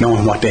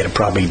 knowing what they'd have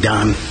probably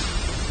done.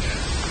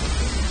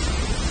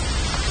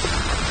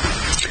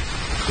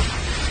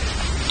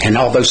 And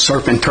all those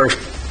surf and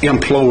turf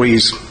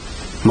employees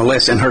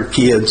molesting her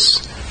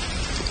kids,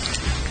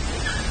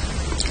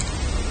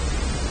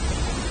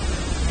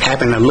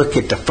 having to look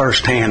at the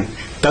first hand,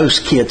 those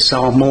kids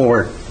saw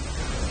more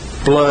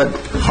blood,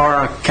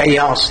 horror,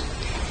 chaos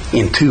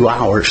in 2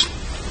 hours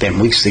than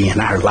we see in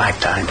our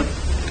lifetime.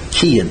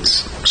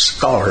 Kids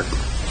scarred.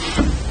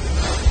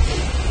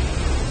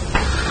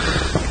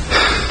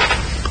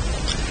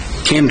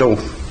 Kendall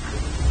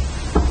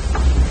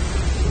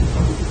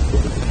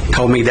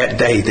told me that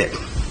day that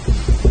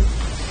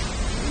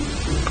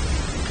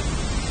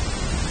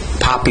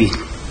Poppy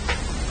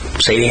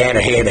said he had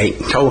a headache.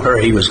 Told her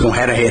he was going to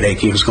have a headache.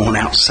 He was going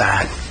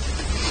outside,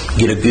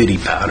 get a goodie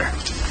powder.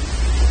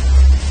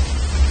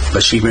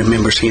 But she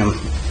remembers him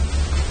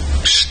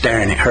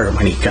staring at her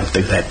when he come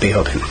through that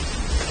building.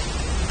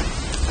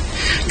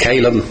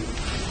 Caleb,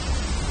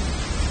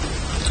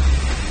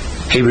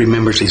 he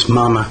remembers his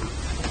mama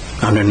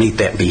underneath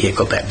that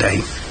vehicle that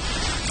day.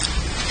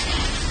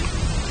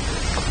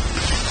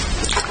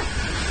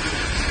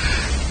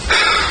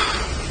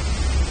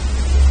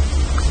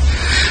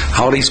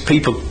 All these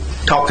people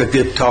talk a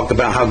good talk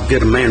about how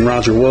good a man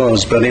Roger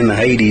was, but in the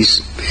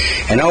 80s,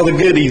 and all the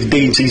good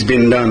deeds he's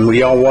been done,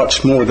 we all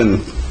watched more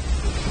than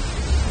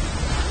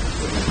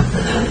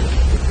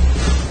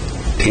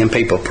 10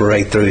 people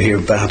parade through here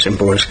vouching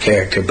for his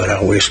character, but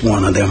I wish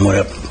one of them would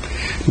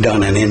have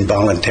done an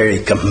involuntary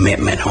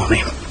commitment on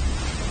him.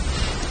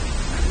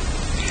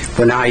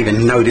 When I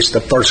even noticed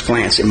the first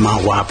glance that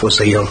my wife was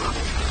ill,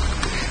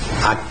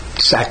 I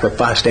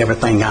sacrificed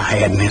everything I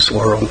had in this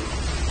world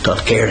to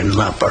care and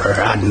love for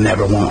her. I'd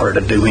never want her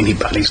to do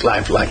anybody's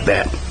life like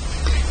that,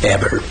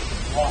 ever.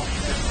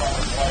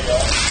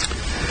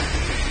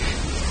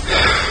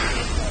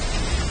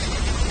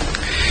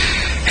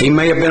 He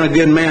may have been a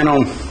good man,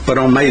 but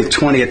on May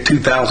 20th,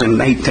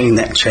 2018,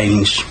 that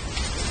changed.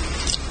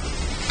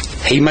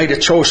 He made a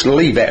choice to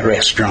leave that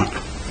restaurant.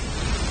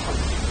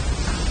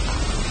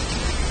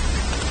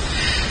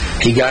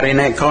 He got in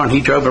that car and he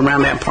drove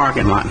around that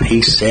parking lot and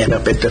he sat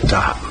up at the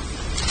top.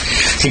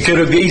 He could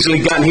have easily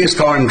gotten his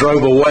car and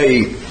drove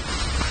away.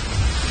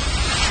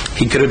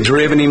 He could have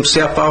driven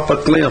himself off a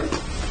cliff.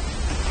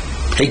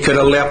 He could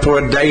have left for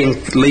a day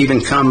and leave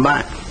and come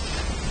back.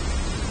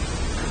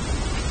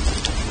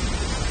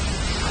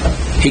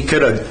 He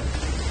could have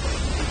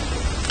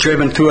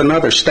driven to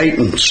another state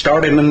and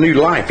started a new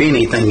life,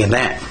 anything of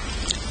that.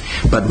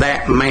 But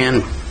that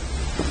man,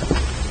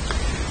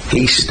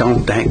 he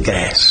stomped that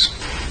gas.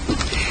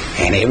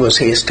 And it was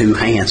his two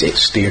hands that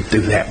steered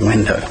through that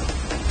window.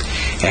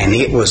 And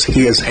it was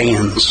his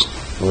hands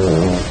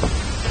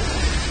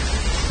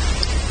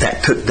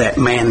that took that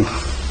man,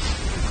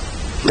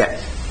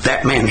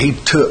 that man, he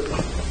took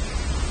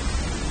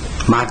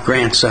my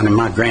grandson and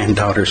my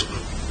granddaughter's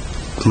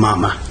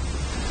mama.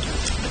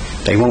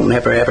 They won't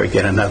never ever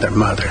get another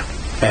mother,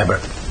 ever.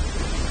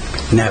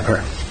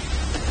 Never.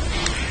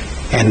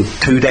 And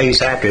 2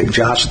 days after,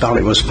 Josh thought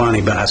it was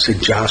funny, but I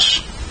said,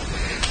 Josh,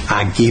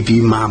 I give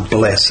you my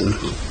blessing.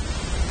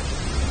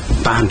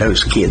 Find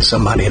those kids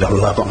somebody that'll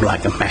love them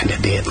like Amanda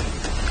did.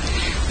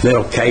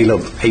 Little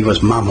Caleb, he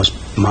was mama's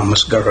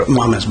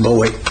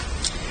boy.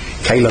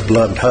 Caleb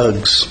loved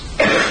hugs.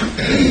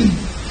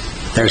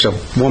 There's a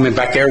woman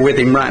back there with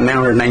him right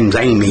now. Her name's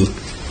Amy.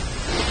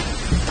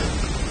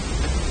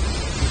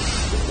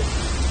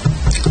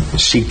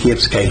 She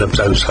gives Caleb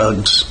those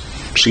hugs.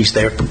 She's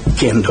there for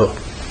Kendall.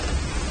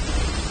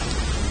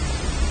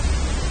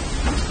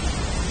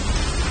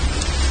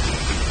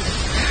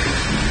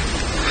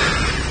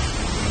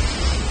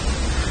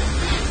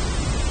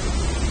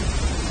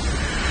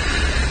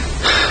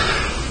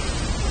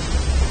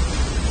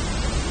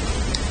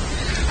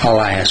 All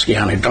I ask you,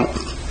 honey, don't.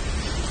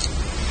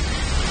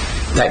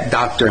 That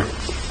doctor,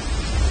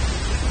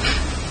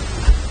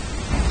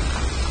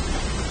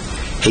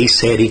 he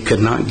said he could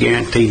not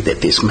guarantee that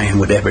this man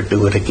would ever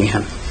do it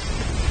again.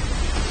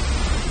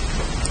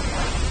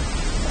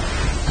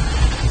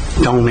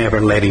 Don't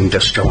ever let him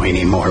destroy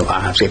any more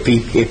lives. If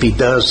he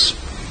does,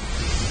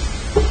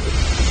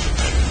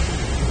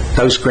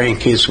 those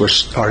grandkids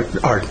was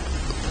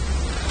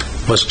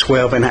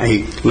 12 and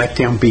 8. Let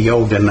them be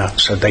old enough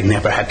so they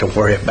never had to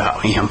worry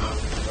about him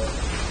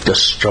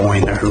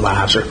destroying their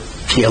lives or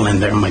killing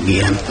them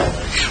again.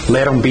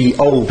 Let them be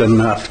old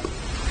enough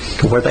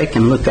to where they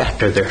can look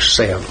after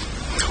themselves,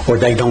 or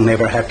they don't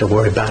ever have to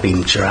worry about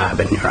him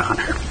driving, Your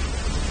Honor.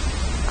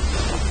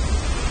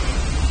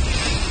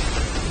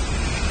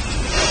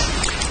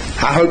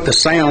 I hope the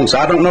sounds,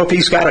 I don't know if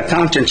he's got a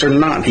conscience or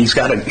not. He's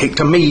got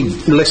to me,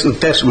 listen to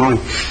testimony,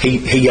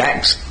 he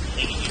acts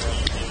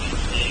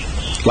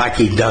like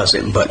he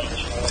doesn't, but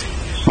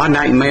my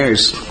nightmare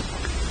is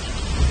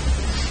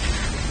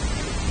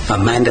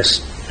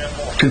Amanda's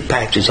 2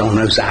 patches on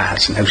those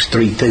eyes and those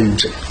 3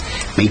 tubes and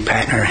me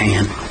patting her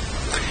hand.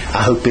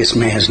 I hope this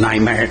man's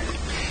nightmare,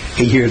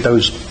 he hears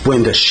those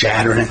windows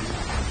shattering,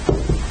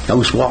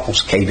 those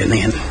walls caving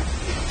in,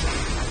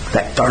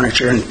 that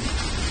furniture and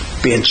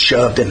being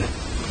shoved and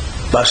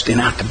busting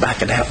out the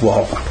back of that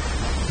wall.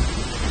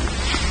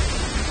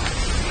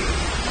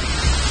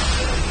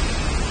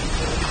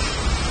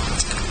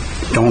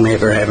 don't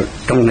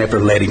ever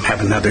let him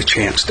have another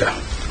chance to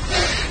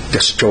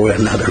destroy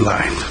another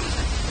life.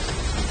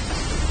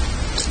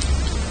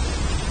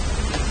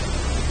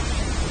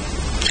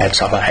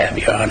 That's all I have,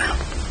 Your Honor.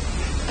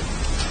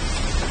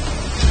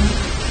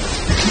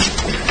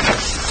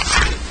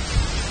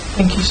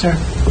 Thank you, sir.